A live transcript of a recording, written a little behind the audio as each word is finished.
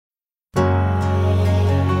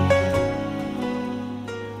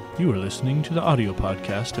You are listening to the audio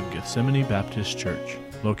podcast of Gethsemane Baptist Church,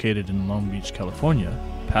 located in Long Beach, California,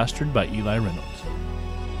 pastored by Eli Reynolds.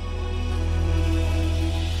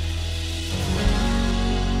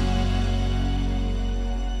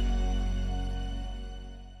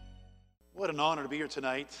 What an honor to be here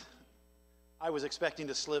tonight. I was expecting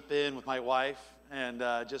to slip in with my wife and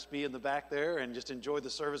just be in the back there and just enjoy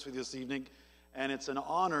the service with you this evening. And it's an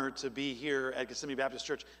honor to be here at Gethsemane Baptist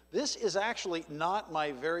Church. This is actually not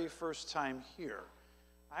my very first time here.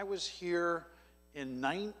 I was here in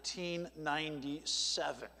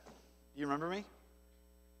 1997. Do you remember me?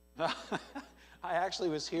 I actually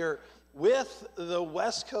was here with the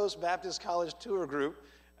West Coast Baptist College tour group.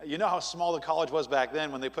 You know how small the college was back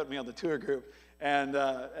then when they put me on the tour group. And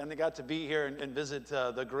they got to be here and visit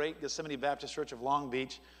the great Gethsemane Baptist Church of Long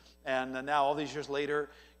Beach. And now, all these years later,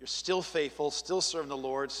 you're still faithful, still serving the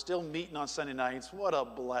Lord, still meeting on Sunday nights. What a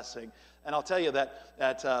blessing! And I'll tell you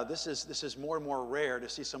that this is more and more rare to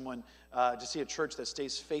see someone, to see a church that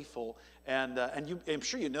stays faithful. And I'm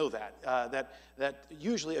sure you know that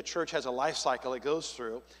usually a church has a life cycle it goes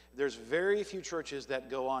through. There's very few churches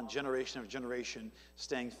that go on generation after generation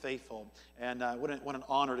staying faithful. And what an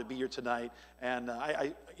honor to be here tonight. And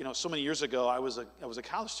I so many years ago, I was a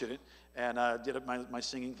college student. And did my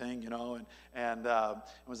singing thing, and I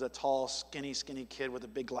was a tall, skinny kid with the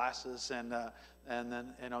big glasses, and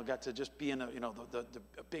then got to just be in a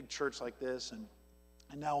big church like this, and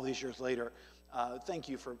now all these years later, thank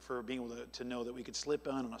you for being able to know that we could slip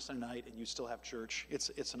in on a Sunday night and you still have church.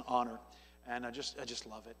 It's an honor, and I just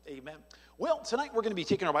love it. Amen. Well, tonight we're going to be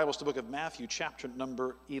taking our Bibles to the book of Matthew, chapter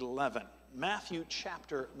number 11. Matthew,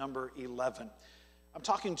 chapter number 11. I'm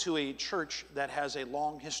talking to a church that has a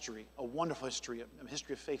long history, a wonderful history, a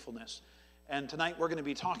history of faithfulness. And tonight we're going to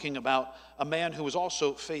be talking about a man who was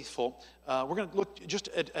also faithful. We're going to look just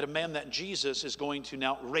at a man that Jesus is going to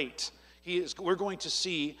now rate. We're going to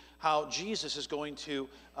see how Jesus is going to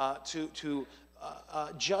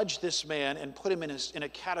judge this man and put him in a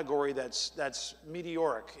category that's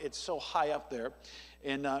meteoric. It's so high up there.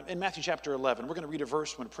 In Matthew chapter 11, we're going to read a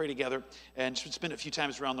verse, we're going to pray together, and spend a few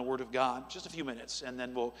times around the Word of God, just a few minutes, and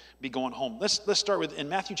then we'll be going home. Let's start with, in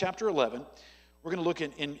Matthew chapter 11, we're going to look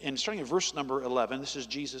in starting at verse number 11. This is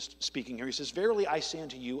Jesus speaking here. He says, "Verily I say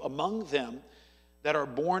unto you, among them that are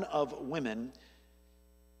born of women,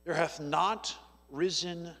 there hath not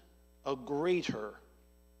risen a greater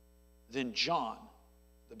than John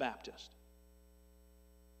the Baptist."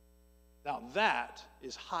 Now that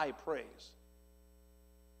is high praise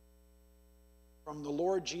from the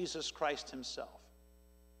Lord Jesus Christ himself.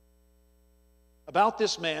 About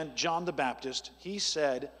this man, John the Baptist, he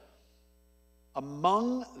said,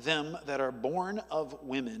 "Among them that are born of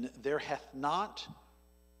women, there hath not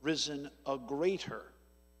risen a greater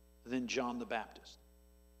than John the Baptist."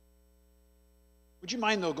 Would you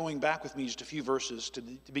mind, though, going back with me just a few verses to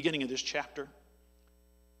the beginning of this chapter?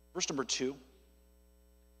 Verse number 2.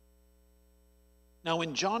 "Now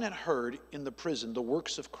when John had heard in the prison the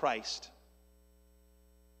works of Christ,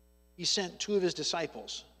 he sent two of his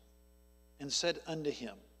disciples and said unto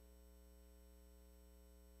him,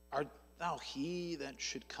 Art thou he that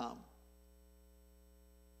should come,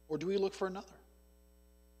 or do we look for another?"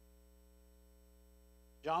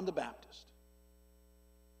 John the Baptist,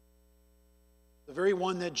 the very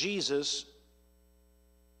one that Jesus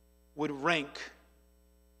would rank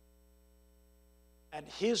at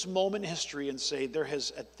his moment in history and say,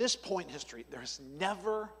 at this point in history, there has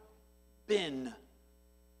never been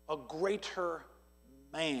a greater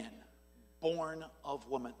man born of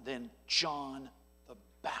woman than John the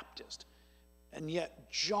Baptist. And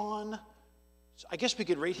yet John, I guess we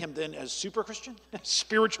could rate him then as super Christian,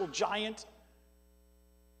 spiritual giant.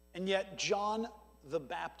 And yet John the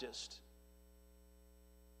Baptist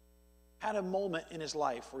had a moment in his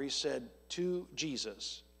life where he said to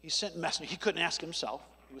Jesus, he sent messengers. He couldn't ask himself.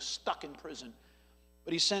 He was stuck in prison.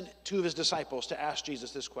 But he sent two of his disciples to ask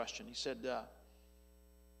Jesus this question. He said,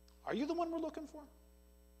 "Are you the one we're looking for?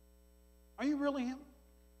 Are you really him?"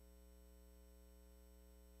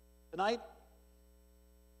 Tonight,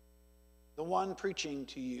 the one preaching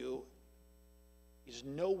to you is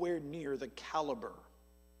nowhere near the caliber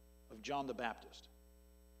of John the Baptist.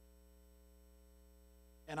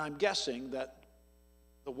 And I'm guessing that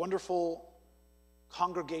the wonderful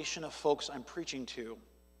congregation of folks I'm preaching to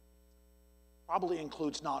probably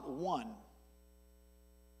includes not one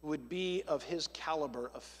who would be of his caliber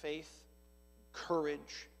of faith,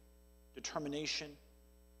 courage, determination,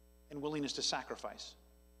 and willingness to sacrifice.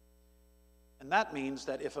 And that means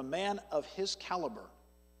that if a man of his caliber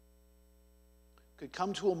could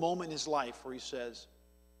come to a moment in his life where he says,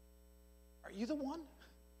 "Are you the one?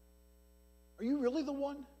 Are you really the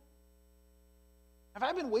one? Have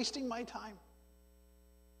I been wasting my time?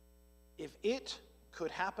 If it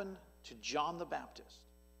could happen to John the Baptist,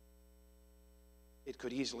 it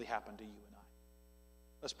could easily happen to you and I.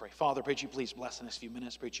 Let's pray. Father, pray that you please bless in this few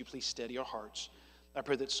minutes. Pray that you please steady our hearts. I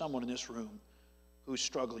pray that someone in this room who's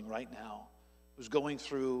struggling right now, who's going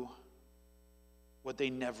through what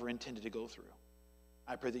they never intended to go through,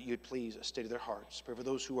 I pray that you'd please steady their hearts. Pray for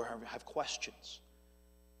those who have questions.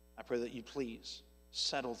 I pray that you'd please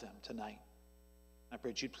settle them tonight. I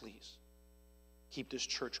pray that you'd please keep this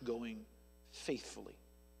church going faithfully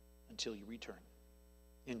until you return.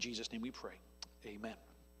 In Jesus' name we pray. Amen.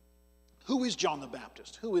 Who is John the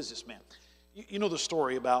Baptist? Who is this man? You know the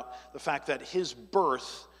story about the fact that his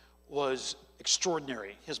birth was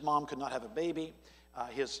extraordinary. His mom could not have a baby.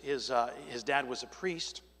 His dad was a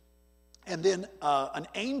priest. And then an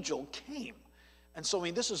angel came. And so,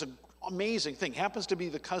 this is an amazing thing. Happens to be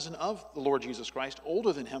the cousin of the Lord Jesus Christ,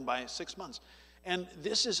 older than him by 6 months. And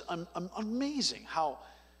this is amazing how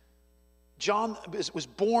John was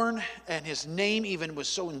born, and his name even was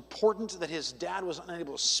so important that his dad was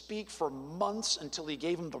unable to speak for months until he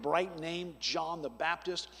gave him the right name, John the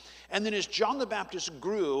Baptist. And then as John the Baptist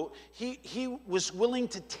grew, he was willing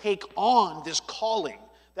to take on this calling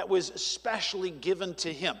that was especially given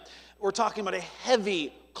to him. We're talking about a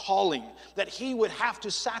heavy calling, that he would have to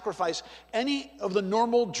sacrifice any of the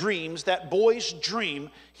normal dreams that boys dream.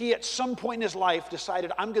 He at some point in his life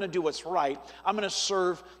decided, I'm going to do what's right. I'm going to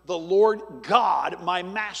serve the Lord God, my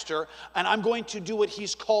master, and I'm going to do what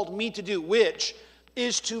he's called me to do, which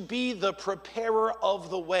is to be the preparer of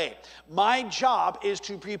the way. My job is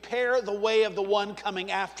to prepare the way of the one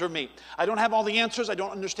coming after me. I don't have all the answers. I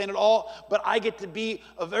don't understand it all, but I get to be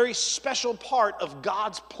a very special part of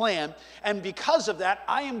God's plan. And because of that,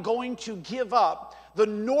 I am going to give up the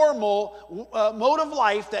normal mode of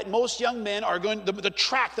life that most young men are going, the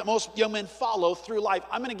track that most young men follow through life.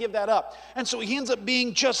 I'm going to give that up. And so he ends up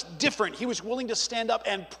being just different. He was willing to stand up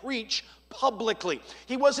and preach publicly.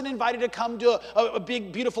 He wasn't invited to come to a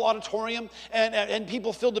big, beautiful auditorium and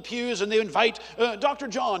people filled the pews and they invite Dr.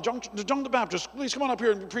 John the Baptist, please come on up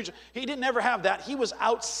here and preach. He didn't ever have that. He was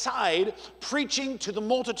outside preaching to the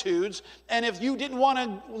multitudes, and if you didn't want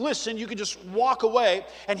to listen, you could just walk away,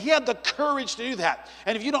 and he had the courage to do that.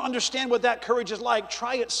 And if you don't understand what that courage is like,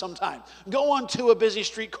 try it sometime. Go onto a busy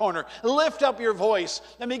street corner, lift up your voice,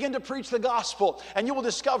 and begin to preach the gospel, and you will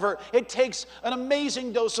discover it takes an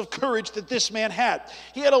amazing dose of courage that this man had.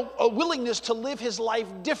 He had a willingness to live his life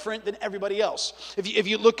different than everybody else. If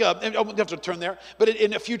you look up, and I don't have to turn there, but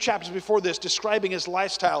in a few chapters before this, describing his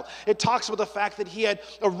lifestyle, it talks about the fact that he had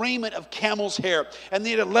a raiment of camel's hair, and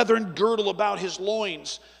he had a leathern girdle about his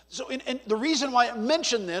loins. So, and the reason why I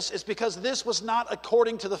mention this is because this was not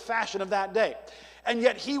according to the fashion of that day. And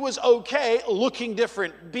yet he was okay looking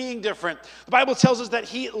different, being different. The Bible tells us that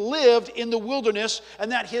he lived in the wilderness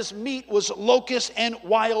and that his meat was locust and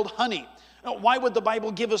wild honey. Now, why would the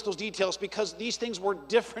Bible give us those details? Because these things were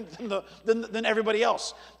different than everybody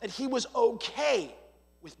else. And he was okay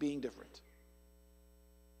with being different.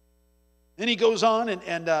 Then he goes on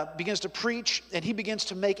and begins to preach, and he begins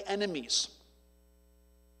to make enemies.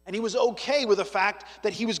 And he was okay with the fact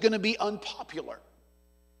that he was going to be unpopular.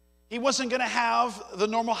 He wasn't going to have the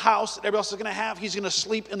normal house that everybody else is going to have. He's going to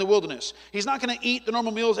sleep in the wilderness. He's not going to eat the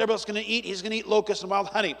normal meals everybody else is going to eat. He's going to eat locusts and wild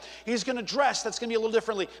honey. He's going to dress. That's going to be a little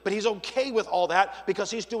differently. But he's okay with all that because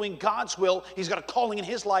he's doing God's will. He's got a calling in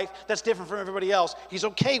his life that's different from everybody else. He's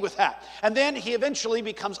okay with that. And then he eventually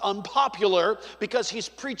becomes unpopular because he's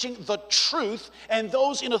preaching the truth, and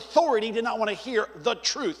those in authority did not want to hear the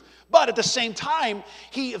truth. But at the same time,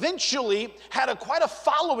 he eventually had quite a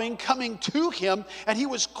following coming to him, and he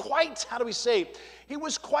was quite, he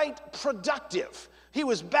was quite productive. He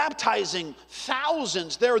was baptizing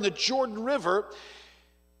thousands there in the Jordan River.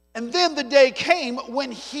 And then the day came when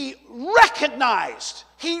he recognized,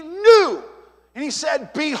 he knew, and he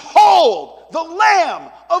said, "Behold, the Lamb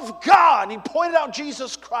of God." And he pointed out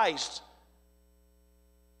Jesus Christ.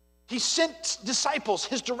 He sent disciples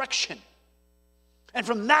his direction. And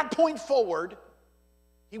from that point forward,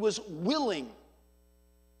 he was willing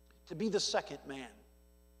to be the second man.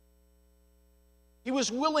 He was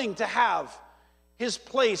willing to have his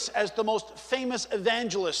place as the most famous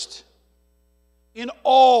evangelist in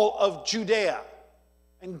all of Judea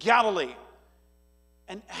and Galilee,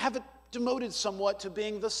 and have it demoted somewhat to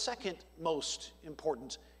being the second most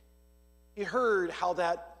important. He heard how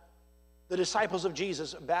that the disciples of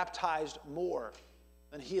Jesus baptized more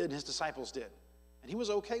than he and his disciples did. And he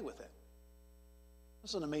was okay with it.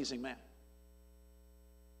 This is an amazing man.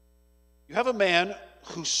 You have a man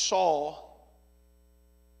who saw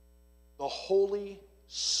the Holy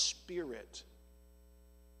Spirit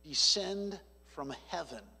descend from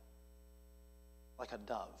heaven like a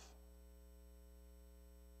dove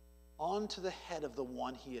onto the head of the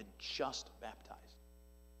one he had just baptized.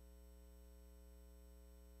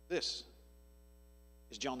 This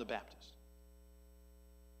is John the Baptist.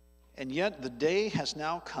 And yet the day has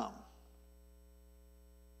now come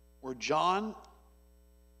where John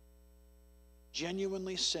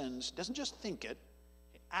genuinely sends, doesn't just think it,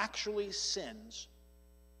 he actually sends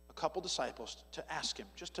a couple disciples to ask him,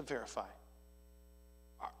 just to verify,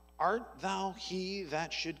 art thou he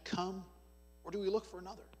that should come, or do we look for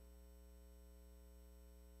another?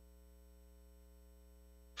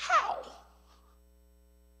 How?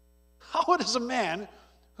 How does a man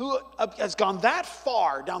who has gone that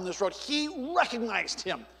far down this road, he recognized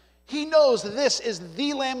him. He knows that this is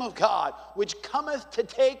the Lamb of God, which cometh to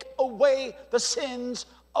take away the sins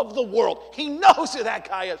of the world. He knows who that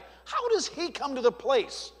guy is. How does he come to the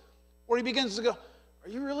place where he begins to go, are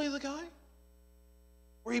you really the guy?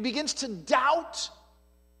 Where he begins to doubt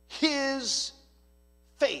his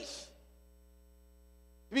faith.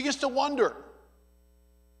 He begins to wonder,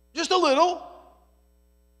 just a little,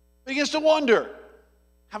 begins to wonder,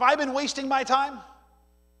 have I been wasting my time?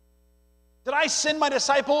 Did I send my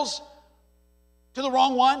disciples to the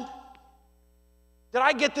wrong one? Did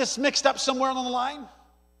I get this mixed up somewhere along the line?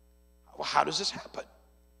 Well, how does this happen?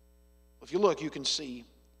 If you look, you can see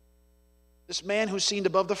this man who seemed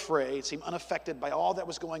above the fray, seemed unaffected by all that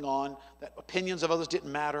was going on, that opinions of others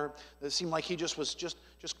didn't matter. It seemed like he just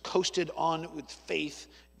coasted on with faith.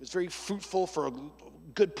 He was very fruitful for a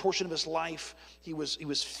good portion of his life. He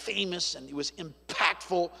was famous and he was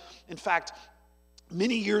impactful. In fact,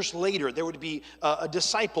 many years later, there would be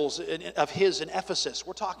disciples of his in Ephesus.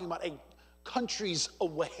 We're talking about countries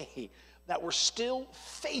away that were still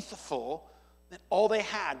faithful, and all they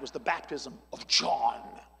had was the baptism of John.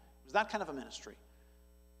 It was that kind of a ministry.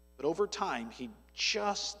 But over time, he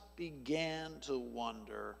just began to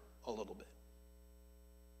wonder a little bit.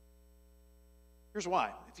 Here's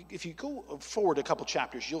why. If you go forward a couple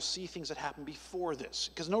chapters, you'll see things that happened before this.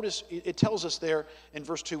 Because notice, it tells us there in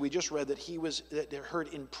verse 2, we just read that they heard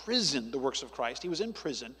in prison the works of Christ. He was in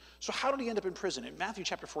prison. So how did he end up in prison? In Matthew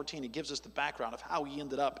chapter 14, it gives us the background of how he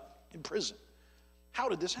ended up in prison. How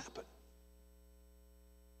did this happen?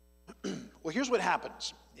 Well, here's what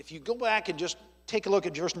happens. If you go back and just take a look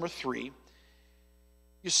at verse number 3,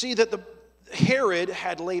 you see that Herod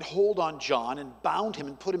had laid hold on John and bound him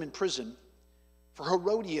and put him in prison for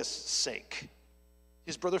Herodias' sake,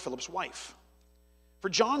 his brother Philip's wife. For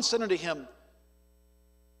John said unto him,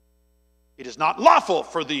 it is not lawful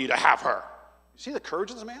for thee to have her. You see the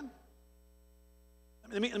courage of this man?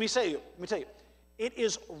 Let me tell you, it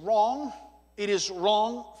is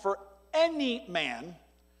wrong for any man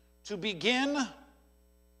to begin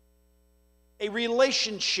a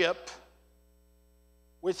relationship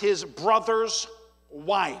with his brother's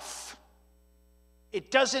wife.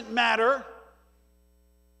 It doesn't matter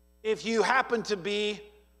if you happen to be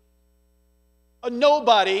a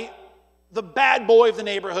nobody, the bad boy of the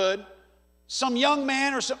neighborhood, some young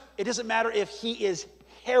man or some, it doesn't matter if he is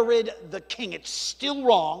Herod the king. It's still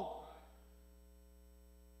wrong.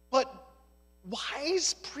 But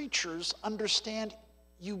wise preachers understand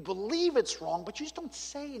you believe it's wrong, but you just don't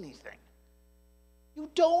say anything. You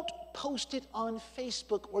don't post it on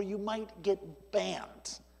Facebook or you might get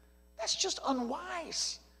banned. That's just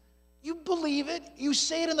unwise. You believe it, you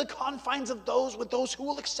say it in the confines of those who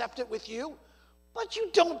will accept it with you, but you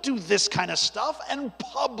don't do this kind of stuff and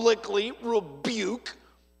publicly rebuke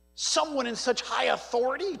someone in such high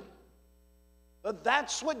authority. But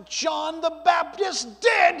that's what John the Baptist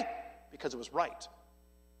did because it was right.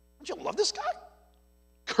 Don't you love this guy?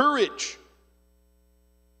 Courage.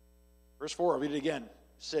 Verse 4, I'll read it again. It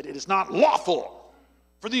said, it is not lawful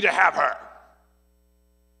for thee to have her.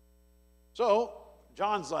 So,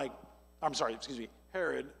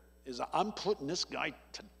 Herod is, I'm putting this guy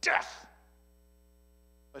to death.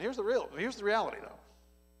 But here's the reality, though.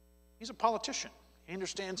 He's a politician. He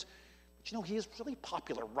understands, but he is really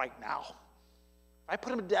popular right now. If I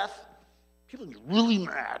put him to death, people will be really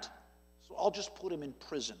mad. So I'll just put him in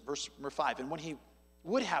prison. Verse number 5, and when he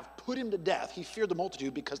would have put him to death, he feared the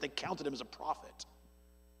multitude because they counted him as a prophet.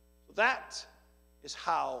 So that is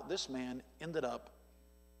how this man ended up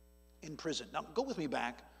in prison. Now, go with me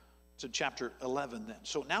back to chapter 11 then.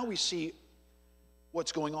 So now we see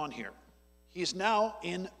what's going on here. He is now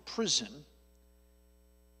in prison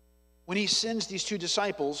when he sends these two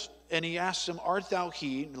disciples and he asks them, art thou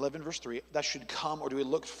he, 11 verse 3, that should come, or do we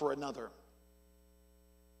look for another?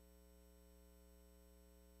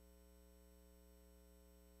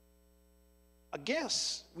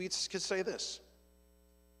 guess we could say this.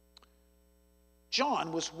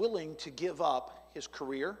 John was willing to give up his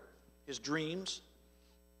career, his dreams.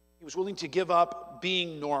 He was willing to give up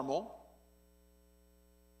being normal.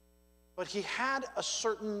 But he had a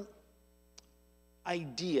certain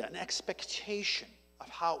idea, an expectation of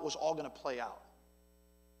how it was all going to play out.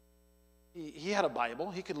 He had a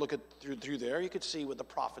Bible. He could look through there. He could see what the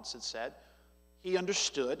prophets had said. He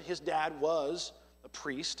understood. His dad was a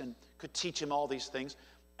priest and could teach him all these things.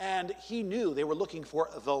 And he knew they were looking for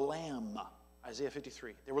the Lamb, Isaiah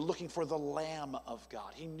 53. They were looking for the Lamb of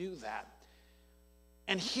God. He knew that.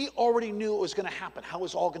 And he already knew it was going to happen, how it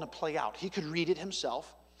was all going to play out. He could read it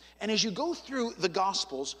himself. And as you go through the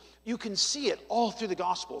Gospels, you can see it all through the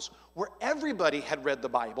Gospels, where everybody had read the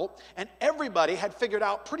Bible and everybody had figured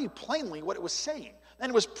out pretty plainly what it was saying. And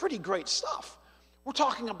it was pretty great stuff. We're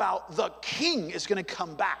talking about the king is going to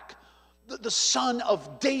come back. The son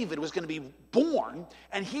of David was going to be born,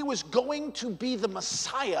 and he was going to be the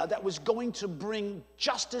Messiah that was going to bring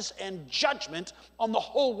justice and judgment on the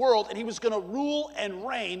whole world, and he was going to rule and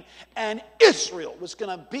reign, and Israel was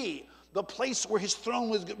going to be the place where his throne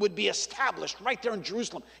would be established, right there in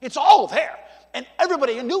Jerusalem. It's all there. And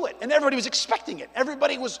everybody knew it, and everybody was expecting it.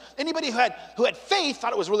 Anybody who had faith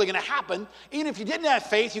thought it was really going to happen. Even if you didn't have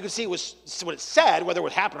faith, you could see it was what it said. Whether it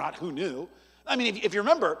would happen or not, who knew? I mean, if you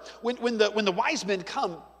remember, when the wise men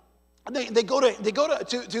come, they go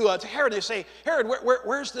to Herod. They say, Herod,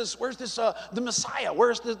 where's the Messiah?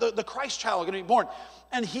 Where's the Christ child going to be born?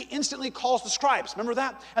 And he instantly calls the scribes. Remember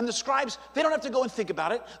that? And the scribes, they don't have to go and think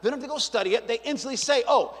about it. They don't have to go study it. They instantly say,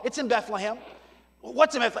 oh, it's in Bethlehem.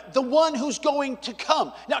 What's in Bethlehem? The one who's going to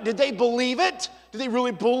come. Now, did they believe it? Do they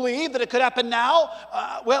really believe that it could happen now?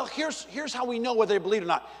 Well, here's how we know whether they believed or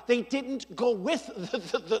not. They didn't go with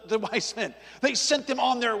the wise men. They sent them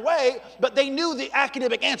on their way, but they knew the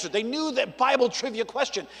academic answer. They knew the Bible trivia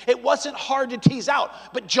question. It wasn't hard to tease out,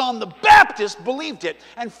 but John the Baptist believed it.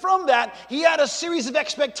 And from that, he had a series of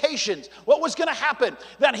expectations. What was going to happen?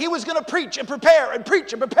 That he was going to preach and prepare and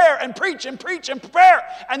preach and prepare and preach and preach and prepare.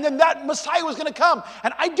 And then that Messiah was going to come.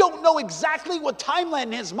 And I don't know exactly what timeline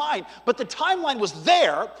in his mind, but the timeline was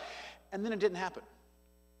there, and then it didn't happen.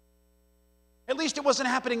 At least it wasn't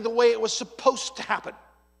happening the way it was supposed to happen.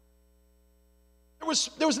 There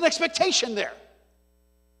was an expectation there.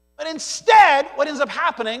 But instead, what ends up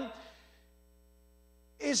happening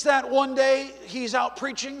is that one day he's out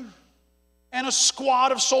preaching, and a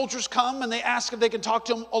squad of soldiers come, and they ask if they can talk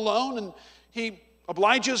to him alone, and he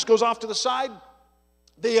obliges, goes off to the side.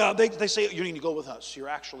 They say, you need to go with us. You're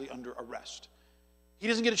actually under arrest. He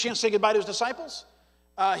doesn't get a chance to say goodbye to his disciples.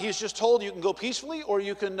 He's just told you can go peacefully, or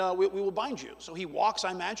you can we will bind you. So he walks,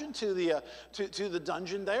 I imagine, to the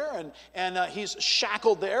dungeon there, and he's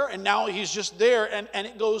shackled there, and now he's just there, and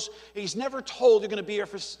it goes. He's never told you're going to be here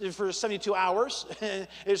for 72 hours.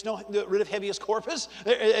 There's no writ of habeas corpus.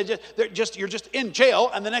 You're just in jail,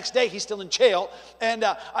 and the next day he's still in jail. And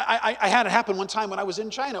I had it happen one time when I was in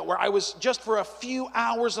China, where I was just for a few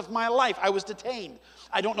hours of my life I was detained.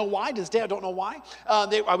 I don't know why. To this day, I don't know why.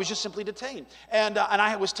 I was just simply detained. And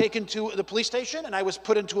I was taken to the police station, and I was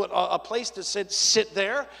put into a place to sit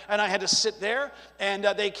there. And I had to sit there. And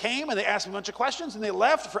they came, and they asked me a bunch of questions, and they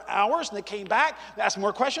left for hours. And they came back, they asked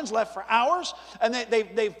more questions, left for hours. And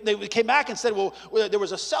they came back and said, well, there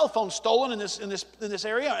was a cell phone stolen in this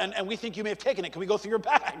area, and we think you may have taken it. Can we go through your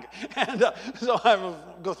bag? And so I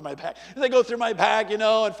go through my bag. And they go through my bag,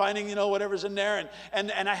 and finding, whatever's in there.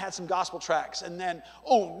 And I had some gospel tracts. And then,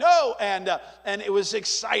 oh no, and it was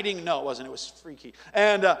exciting. No, it wasn't. It was freaky.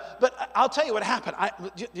 But I'll tell you what happened.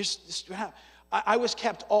 I was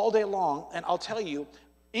kept all day long, and I'll tell you,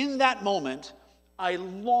 in that moment, I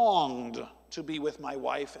longed to be with my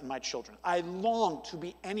wife and my children. I longed to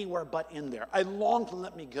be anywhere but in there. I longed to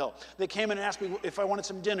let me go. They came in and asked me if I wanted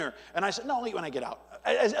some dinner, and I said, no, I'll eat when I get out,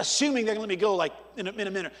 assuming they're going to let me go like in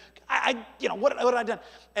a minute. What had I done?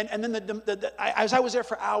 And then as I was there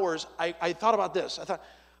for hours, I thought about this. I thought,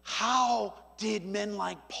 how did men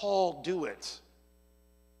like Paul do it?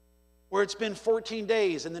 Where it's been 14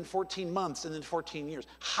 days and then 14 months and then 14 years.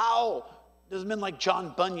 How does men like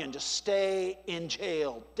John Bunyan just stay in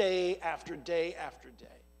jail day after day after day?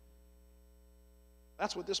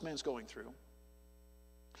 That's what this man's going through.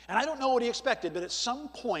 And I don't know what he expected, but at some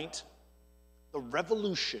point, the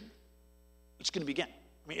revolution is going to begin.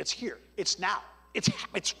 I mean, it's here. It's now.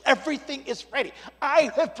 It's everything is ready.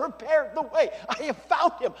 I have prepared the way. I have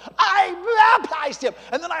found him. I baptized him.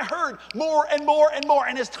 And then I heard more and more and more.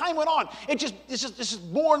 And as time went on, it's just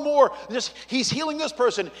more and more. He's healing this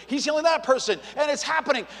person. He's healing that person. And it's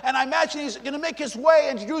happening. And I imagine he's going to make his way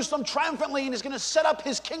into Jerusalem triumphantly, and he's going to set up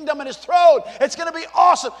his kingdom and his throne. It's going to be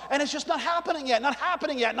awesome. And it's just not happening yet, not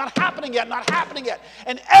happening yet, not happening yet, not happening yet.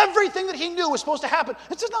 And everything that he knew was supposed to happen,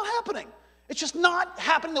 it's just not happening. It's just not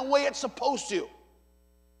happening the way it's supposed to.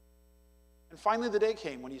 And finally the day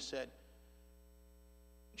came when he said,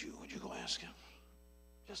 would you go ask him?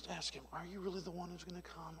 Just ask him, are you really the one who's going to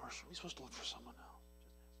come, or are we supposed to look for someone else?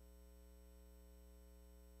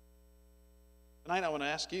 Tonight I want to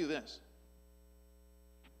ask you this.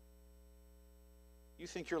 You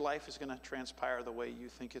think your life is going to transpire the way you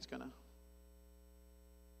think it's going to?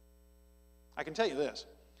 I can tell you this.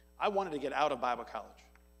 I wanted to get out of Bible college.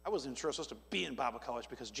 I wasn't sure I was supposed to be in Bible college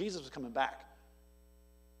because Jesus was coming back.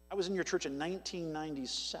 I was in your church in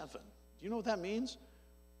 1997. Do you know what that means?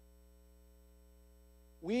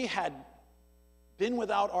 We had been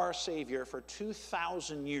without our Savior for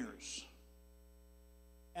 2,000 years.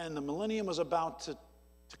 And the millennium was about to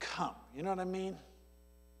come. You know what I mean?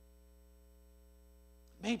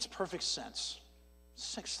 It made perfect sense.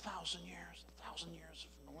 6,000 years, 1,000 years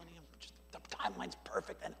of millennium. Just, the timeline's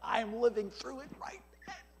perfect, and I'm living through it right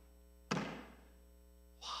now.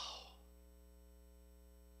 Wow.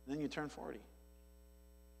 And then you turn 40.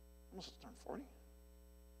 I'm supposed to turn 40? It's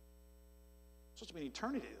supposed to be an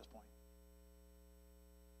eternity at this point.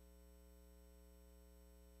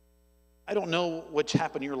 I don't know what's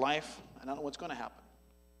happened in your life, and I don't know what's going to happen.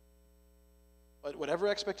 But whatever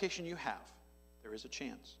expectation you have, there is a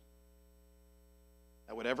chance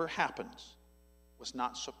that whatever happens was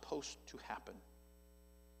not supposed to happen.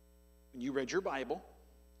 When you read your Bible,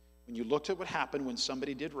 when you looked at what happened when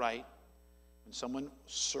somebody did right, when someone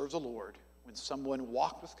served the Lord, when someone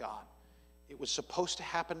walked with God, it was supposed to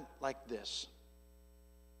happen like this.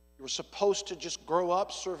 You were supposed to just grow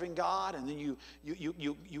up serving God, and then you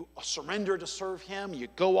surrender to serve him. You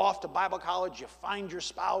go off to Bible college, you find your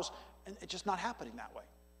spouse, and it's just not happening that way.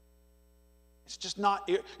 It's just not,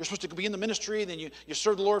 you're supposed to be in the ministry, then you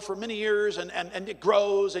serve the Lord for many years, and it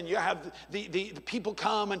grows, and you have the people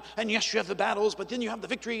come, and yes, you have the battles, but then you have the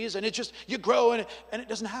victories, and it just, you grow, and it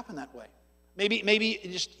doesn't happen that way.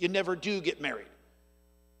 Maybe you never do get married.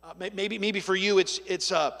 Maybe for you,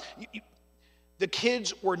 the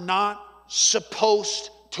kids were not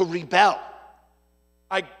supposed to rebel.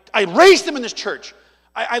 I raised them in this church.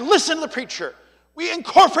 I listened to the preacher. We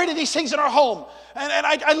incorporated these things in our home. And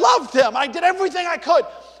I loved them. I did everything I could.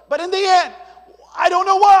 But in the end, I don't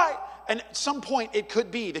know why. And at some point, it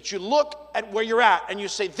could be that you look at where you're at and you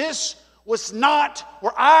say, this was not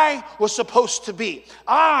where I was supposed to be.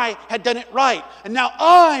 I had done it right. And now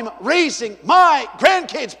I'm raising my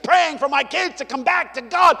grandkids, praying for my kids to come back to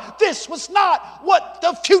God. This was not what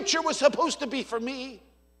the future was supposed to be for me.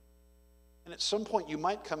 And at some point, you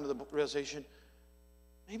might come to the realization,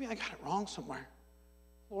 maybe I got it wrong somewhere.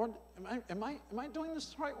 Lord, am I doing this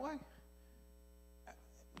the right way?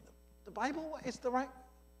 The Bible way is the right.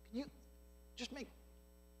 Can you just make?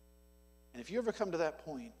 And if you ever come to that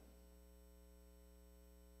point,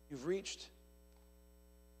 you've reached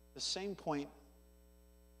the same point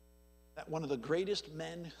that one of the greatest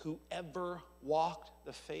men who ever walked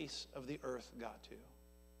the face of the earth got to.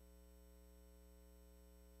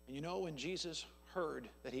 And you know, when Jesus heard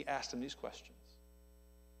that he asked him these questions,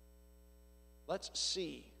 let's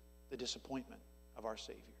see the disappointment of our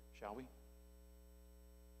Savior, shall we?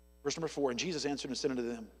 Verse number 4, and Jesus answered and said unto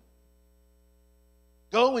them,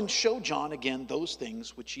 go and show John again those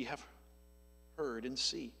things which ye have heard and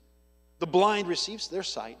see. The blind receives their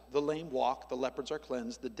sight, the lame walk, the leopards are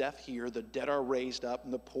cleansed, the deaf hear, the dead are raised up,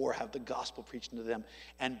 and the poor have the gospel preached unto them.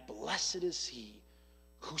 And blessed is he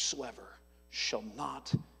whosoever shall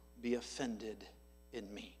not be offended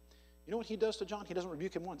in me. You know what he does to John? He doesn't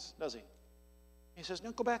rebuke him once, does he? He says,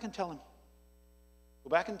 no, go back and tell him.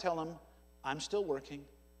 Go back and tell him, I'm still working.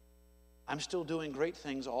 I'm still doing great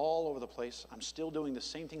things all over the place. I'm still doing the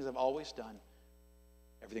same things I've always done.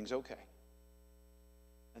 Everything's okay.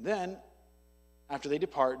 And then, after they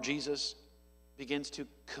depart, Jesus begins to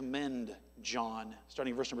commend John,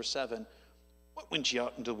 starting in verse number 7. What went ye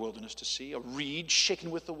out into the wilderness to see? A reed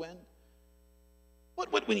shaken with the wind?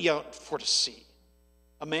 What went ye out for to see?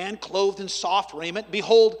 A man clothed in soft raiment?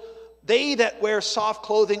 Behold, they that wear soft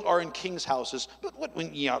clothing are in kings' houses. But what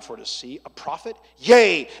went ye out for to see? A prophet?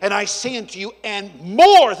 Yea, and I say unto you, and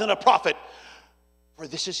more than a prophet. For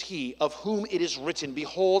this is he of whom it is written,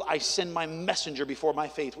 Behold, I send my messenger before my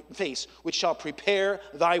face, which shall prepare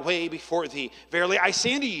thy way before thee. Verily I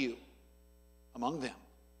say unto you, among them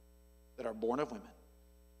that are born of women,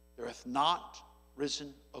 there hath not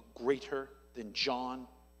risen a greater than John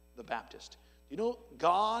the Baptist. You know,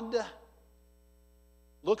 God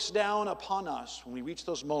looks down upon us when we reach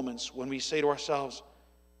those moments when we say to ourselves,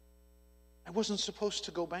 I wasn't supposed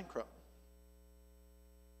to go bankrupt.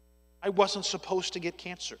 I wasn't supposed to get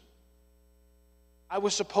cancer. I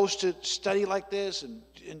was supposed to study like this and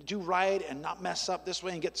do right and not mess up this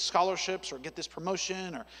way and get scholarships or get this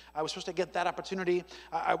promotion, or I was supposed to get that opportunity.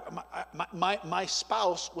 My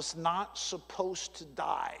spouse was not supposed to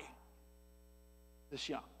die this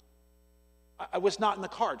young. I was not in the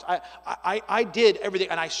cards. I did everything,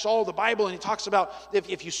 and I saw the Bible, and it talks about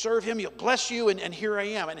if you serve him, he'll bless you, and here I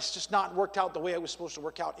am. And it's just not worked out the way it was supposed to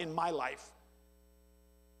work out in my life.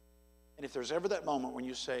 And if there's ever that moment when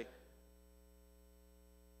you say,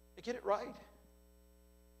 I get it right.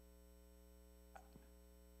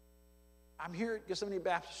 I'm here at Gethsemane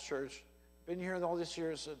Baptist Church, been here all these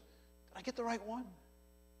years, did I get the right one?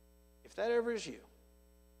 If that ever is you, you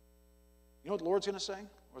know what the Lord's going to say?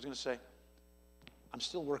 The Lord's going to say, I'm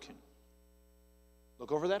still working.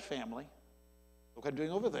 Look over that family. Look what I'm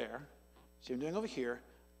doing over there. See what I'm doing over here.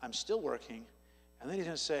 I'm still working. And then he's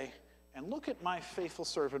going to say, and look at my faithful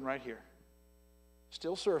servant right here.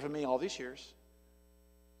 Still serving me all these years.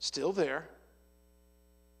 Still there.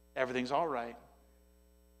 Everything's all right.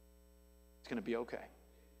 It's going to be okay.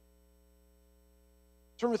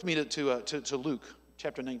 Turn with me to Luke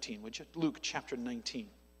chapter 19, would you? Luke chapter 19.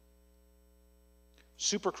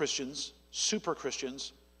 Super Christians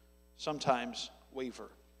sometimes waver.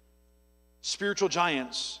 Spiritual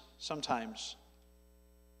giants sometimes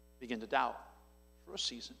begin to doubt for a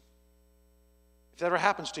season. If that ever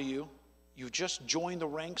happens to you, you've just joined the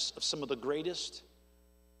ranks of some of the greatest,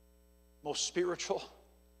 most spiritual,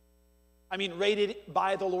 rated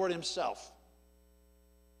by the Lord himself.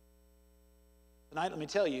 Tonight, let me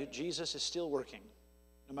tell you, Jesus is still working.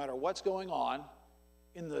 No matter what's going on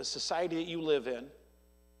in the society that you live in,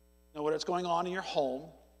 no matter what's going on in your home,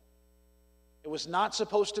 it was not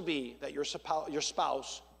supposed to be that your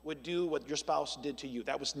spouse would do what your spouse did to you.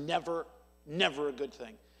 That was never a good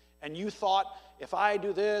thing. And you thought, if I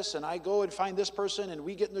do this and I go and find this person and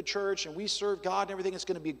we get in the church and we serve God and everything, it's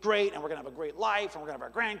going to be great and we're going to have a great life and we're going to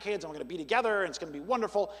have our grandkids and we're going to be together and it's going to be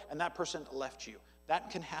wonderful, and that person left you. That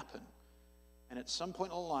can happen. And at some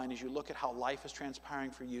point on the line, as you look at how life is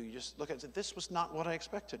transpiring for you, you just look at it and say, this was not what I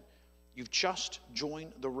expected. You've just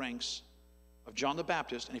joined the ranks of John the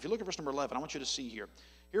Baptist. And if you look at verse number 11, I want you to see here.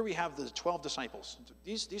 Here we have the 12 disciples.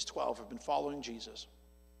 These 12 have been following Jesus.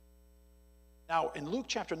 Now, in Luke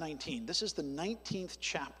chapter 19, this is the 19th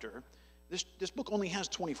chapter. This book only has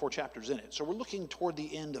 24 chapters in it. So we're looking toward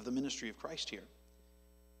the end of the ministry of Christ here.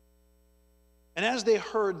 And as they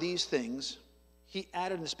heard these things, he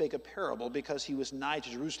added and spake a parable because he was nigh to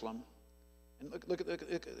Jerusalem. And look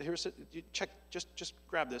here's check, just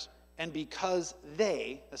grab this. And because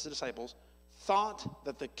they, that's the disciples, thought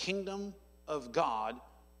that the kingdom of God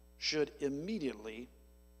should immediately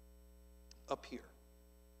appear.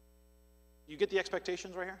 You get the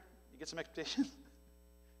expectations right here? You get some expectations?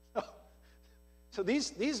 So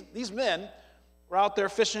these men were out there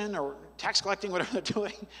fishing or tax collecting, whatever they're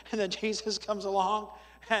doing, and then Jesus comes along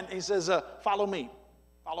and he says, follow me,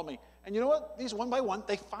 follow me. And you know what? These one by one,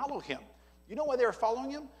 they follow him. You know why they were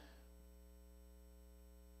following him?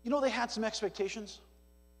 You know, they had some expectations.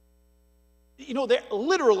 You know, they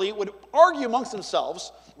literally would argue amongst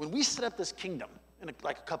themselves, when we set up this kingdom in a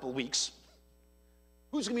couple of weeks,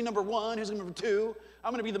 who's going to be number one, who's going to be number two?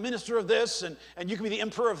 I'm going to be the minister of this, and you can be the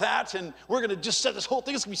emperor of that, and we're going to just set this whole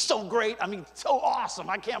thing. It's going to be so great. So awesome.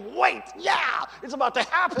 I can't wait. Yeah, it's about to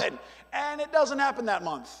happen. And it doesn't happen that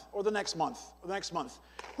month, or the next month, or the next month.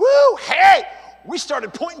 Woo, hey, we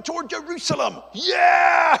started pointing toward Jerusalem.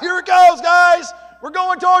 Yeah, here it goes, guys. We're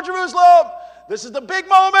going toward Jerusalem. This is the big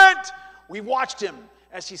moment. We watched him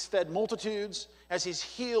as he's fed multitudes, as he's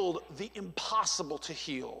healed the impossible to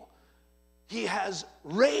heal. He has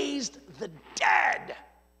raised the dead.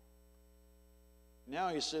 Now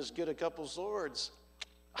he says, get a couple swords.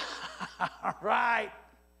 All right,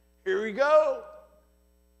 here we go.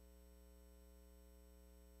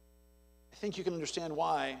 I think you can understand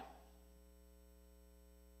why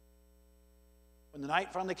when the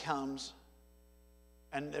night finally comes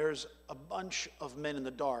and there's a bunch of men in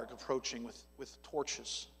the dark approaching with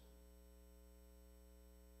torches.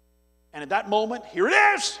 And at that moment, here it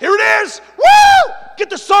is! Woo! get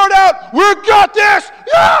the sword out. We got this.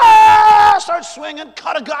 Yeah! Start swinging,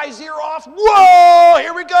 cut a guy's ear off. Whoa,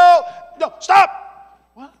 here we go. No, stop.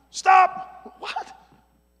 What? Stop. What?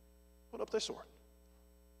 Put up their sword.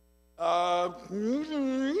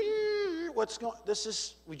 What's going?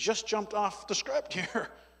 We just jumped off the script here.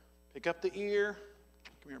 Pick up the ear.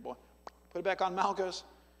 Come here, boy. Put it back on Malchus.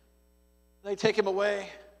 They take him away.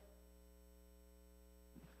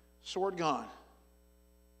 Sword gone.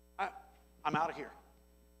 I'm out of here.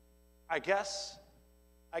 I guess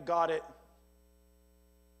I got it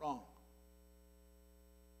wrong.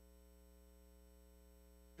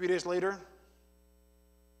 3 days later,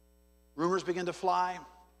 rumors begin to fly.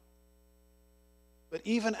 But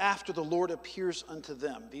even after the Lord appears unto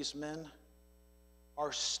them, these men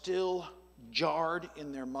are still jarred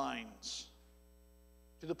in their minds,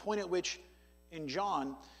 to the point at which in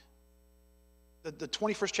John, the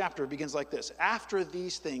 21st chapter begins like this. After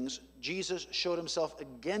these things, Jesus showed himself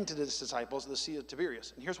again to his disciples at the Sea of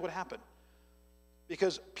Tiberias. And here's what happened.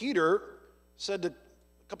 Because Peter said to a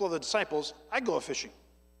couple of the disciples, I go fishing.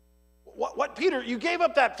 What, Peter? You gave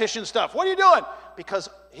up that fishing stuff. What are you doing? Because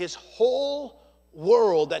his whole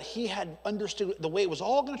world that he had understood, the way it was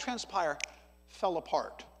all going to transpire, fell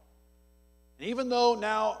apart. And even though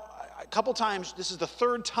now, a couple times, this is the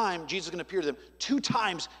third time Jesus is going to appear to them. 2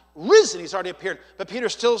 times risen, he's already appeared. But Peter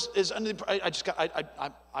still is under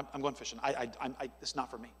the, I'm going fishing. It's not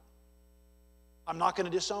for me. I'm not going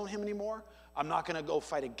to disown him anymore. I'm not going to go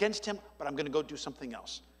fight against him, but I'm going to go do something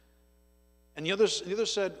else. And the others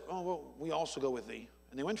said, oh, well, we also go with thee.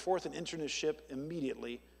 And they went forth and entered his ship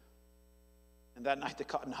immediately. And that night they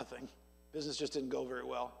caught nothing. Business just didn't go very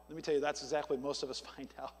well. Let me tell you, that's exactly what most of us find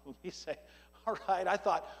out when we say, all right, I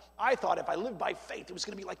thought if I lived by faith, it was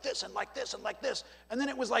going to be like this and like this and like this. And then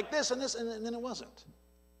it was like this and this, and then it wasn't.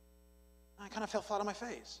 And I kind of fell flat on my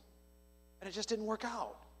face. And it just didn't work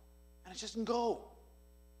out. And it just didn't go.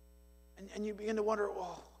 And you begin to wonder,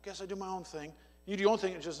 well, I guess I do my own thing. You do your own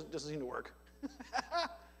thing, it just doesn't seem to work. You're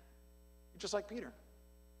just like Peter.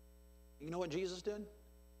 You know what Jesus did?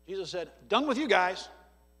 Jesus said, done with you guys.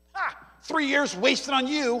 3 years wasted on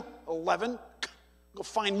you. 11. Go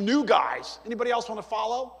find new guys. Anybody else want to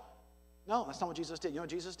follow? No, that's not what Jesus did. You know what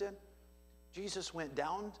Jesus did? Jesus went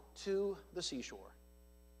down to the seashore,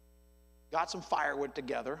 got some firewood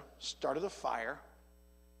together, started a fire.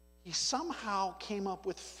 He somehow came up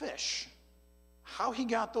with fish. How he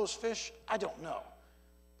got those fish, I don't know.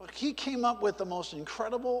 But he came up with the most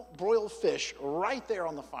incredible broiled fish right there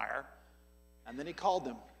on the fire. And then he called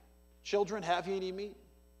them, children, have ye any meat?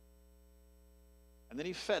 And then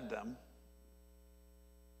he fed them.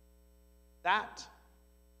 That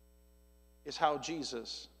is how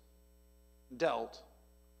Jesus dealt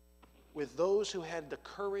with those who had the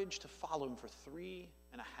courage to follow him for 3.5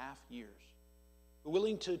 years,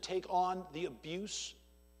 willing to take on the abuse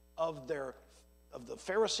of the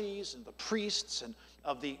Pharisees and the priests and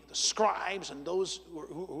of the scribes and those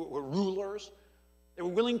who were rulers. They were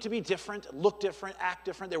willing to be different, look different, act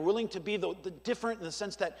different. They were willing to be the different in the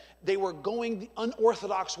sense that they were going the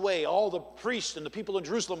unorthodox way. All the priests and the people in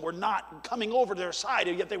Jerusalem were not coming over to their side,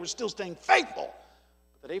 and yet they were still staying faithful.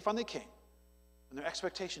 But the day finally came, and their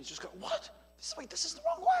expectations just go, what? This is the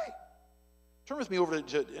wrong way. Turn with me over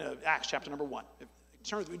to Acts chapter number 1.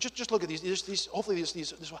 Turn with me. Just look at these. Hopefully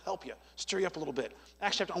this will help you, stir you up a little bit.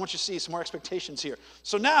 Acts chapter, I want you to see some more expectations here.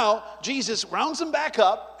 So now Jesus rounds them back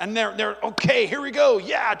up, and they're okay, here we go.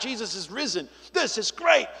 Yeah, Jesus is risen. This is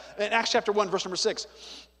great. In Acts chapter 1, verse number 6.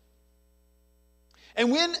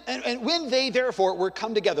 And when they therefore were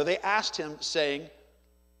come together, they asked him, saying,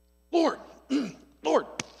 Lord, Lord,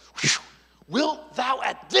 wilt thou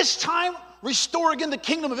at this time restore again the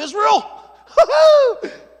kingdom of Israel?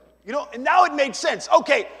 You know, and now it made sense.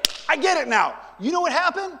 Okay, I get it now. You know what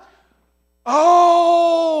happened?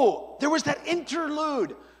 Oh, there was that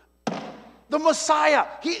interlude. The Messiah.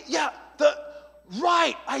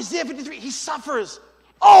 Isaiah 53, he suffers.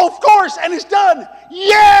 Oh, of course, and it's done.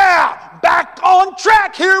 Yeah, back on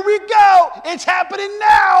track. Here we go. It's happening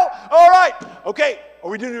now. All right. Okay, are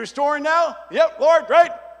we doing the restoring now? Yep, Lord,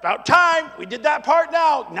 right? About time. We did that part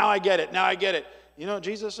now. Now I get it. You know what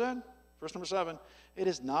Jesus said? Verse number 7. It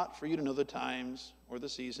is not for you to know the times or the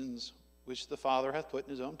seasons which the Father hath put in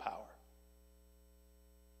his own power.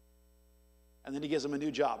 And then he gives them a new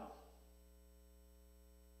job,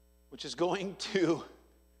 which is going to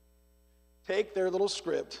take their little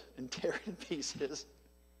script and tear it in pieces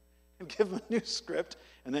and give them a new script.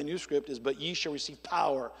 And that new script is, but ye shall receive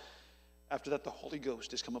power. After that, the Holy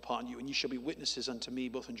Ghost is come upon you, and ye shall be witnesses unto me,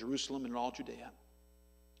 both in Jerusalem and in all Judea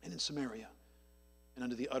and in Samaria and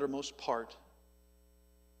unto the uttermost part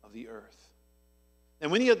of the earth.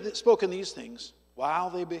 And when he had spoken these things, while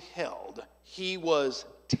they beheld, he was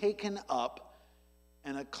taken up,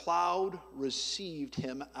 and a cloud received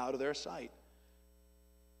him out of their sight.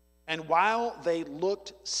 And while they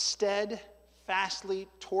looked steadfastly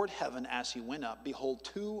toward heaven as he went up, behold,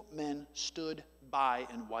 two men stood by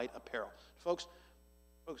in white apparel. Folks,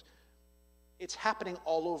 it's happening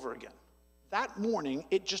all over again. That morning,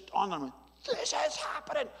 it just dawned on me, this is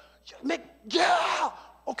happening. Yeah!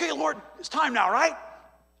 Okay, Lord, it's time now, right?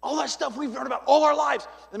 All that stuff we've heard about all our lives.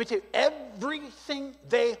 Let me tell you, everything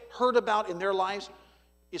they heard about in their lives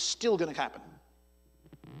is still going to happen.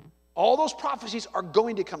 All those prophecies are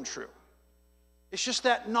going to come true. It's just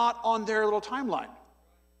that not on their little timeline,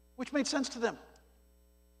 which made sense to them.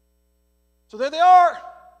 So there they are.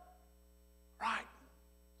 Right.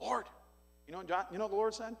 Lord. You know what the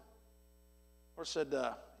Lord said? The Lord said,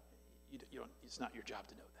 it's not your job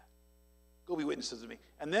to know that. Go be witnesses of me.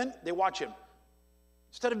 And then they watch him.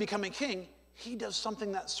 Instead of becoming king, he does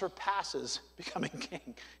something that surpasses becoming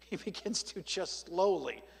king. He begins to just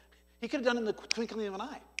slowly. He could have done it in the twinkling of an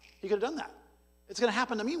eye. He could have done that. It's going to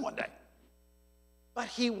happen to me one day. But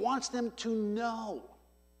he wants them to know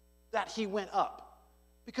that he went up.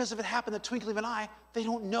 Because if it happened in the twinkling of an eye, they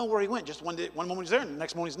don't know where he went. Just one moment he's there, and the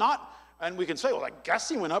next moment he's not. And we can say, well, I guess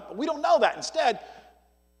he went up. But we don't know that. Instead,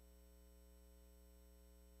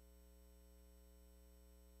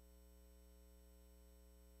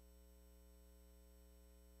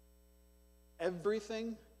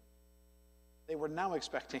 everything they were now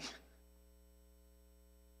expecting is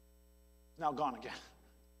now gone again.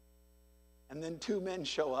 And then two men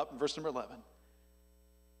show up, verse number 11.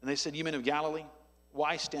 And they said, "You men of Galilee,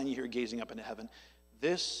 why stand ye here gazing up into heaven?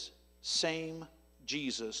 This same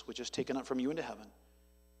Jesus, which is taken up from you into heaven,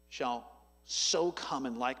 shall so come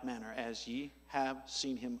in like manner as ye have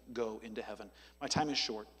seen him go into heaven." My time is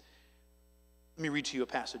short. Let me read to you a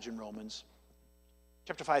passage in Romans.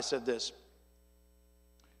 Chapter 5 said this,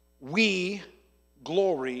 "We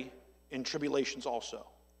glory in tribulations also."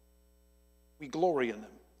 We glory in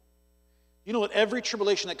them. You know that every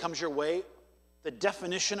tribulation that comes your way, the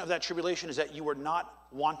definition of that tribulation is that you were not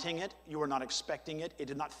wanting it, you were not expecting it, it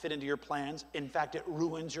did not fit into your plans. In fact, it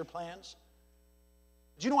ruins your plans.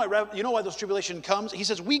 Do you know why those tribulation comes? He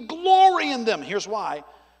says, we glory in them. Here's why.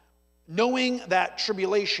 Knowing that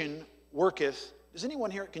tribulation worketh. Does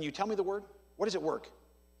anyone here, can you tell me the word? What does it work?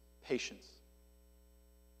 Patience.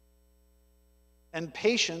 And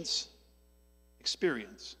patience,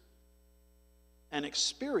 experience. And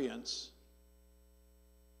experience,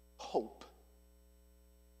 hope.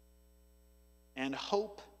 And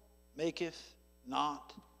hope maketh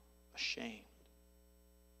not ashamed.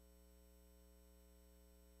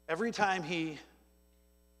 Every time he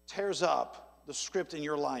tears up the script in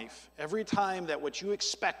your life, every time that what you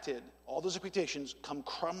expected, all those expectations come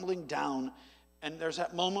crumbling down, and there's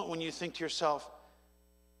that moment when you think to yourself,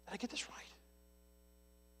 did I get this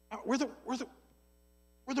right?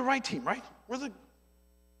 We're the right team, right?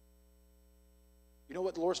 You know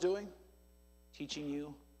what the Lord's doing? Teaching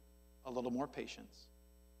you a little more patience.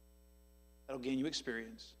 That'll gain you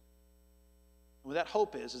experience. And what that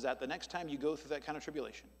hope is that the next time you go through that kind of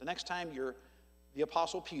tribulation, the next time you're the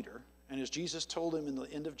Apostle Peter, and as Jesus told him in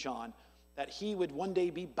the end of John, that he would one day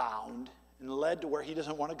be bound and led to where he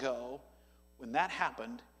doesn't want to go, when that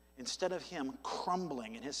happened, instead of him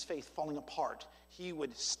crumbling and his faith falling apart, he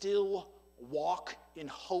would still walk in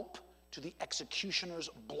hope to the executioner's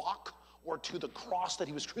block or to the cross that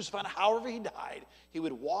he was crucified on. However he died, he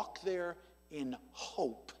would walk there in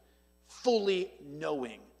hope, fully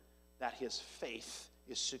knowing that his faith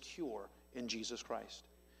is secure in Jesus Christ.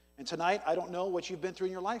 And tonight, I don't know what you've been through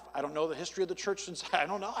in your life. I don't know the history of the church since, I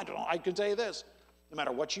don't know. I can tell you this. No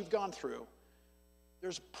matter what you've gone through,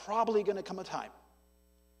 there's probably going to come a time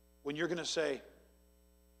when you're going to say,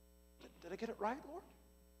 did I get it right, Lord?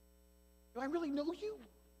 Do I really know you?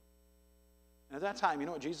 And at that time, you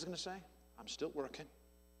know what Jesus is going to say? I'm still working.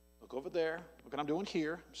 Look over there. Look what I'm doing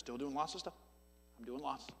here. I'm still doing lots of stuff. I'm doing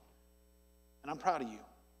lots. And I'm proud of you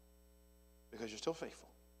because you're still faithful.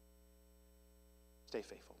 Stay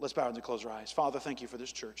faithful. Let's bow and close our eyes. Father, thank you for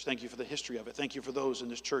this church. Thank you for the history of it. Thank you for those in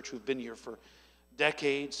this church who've been here for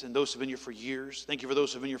decades and those who've been here for years. Thank you for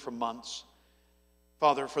those who've been here for months.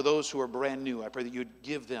 Father, for those who are brand new, I pray that you'd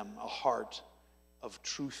give them a heart of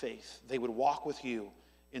true faith. They would walk with you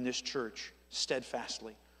in this church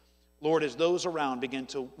steadfastly. Lord, as those around begin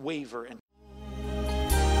to waver and